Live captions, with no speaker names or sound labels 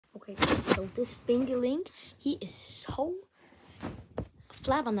Okay, so this Pinky Link, he is so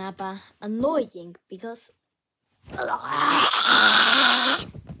flabbernapper annoying because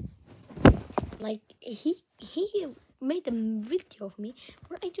like he made a video of me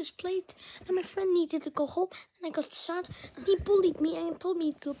where I just played and my friend needed to go home and I got sad and he bullied me and told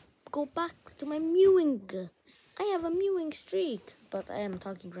me to go back to my mewing. I have a mewing streak, but I am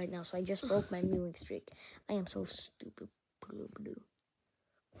talking right now, so I just broke my mewing streak. I am so stupid.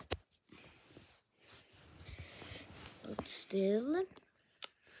 But still,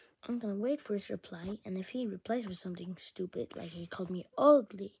 I'm gonna wait for his reply, and if he replies with something stupid, like he called me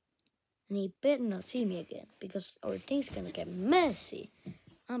ugly, and he better not see me again, because our thing's gonna get messy.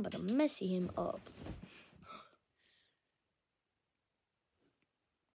 I'm gonna messy him up.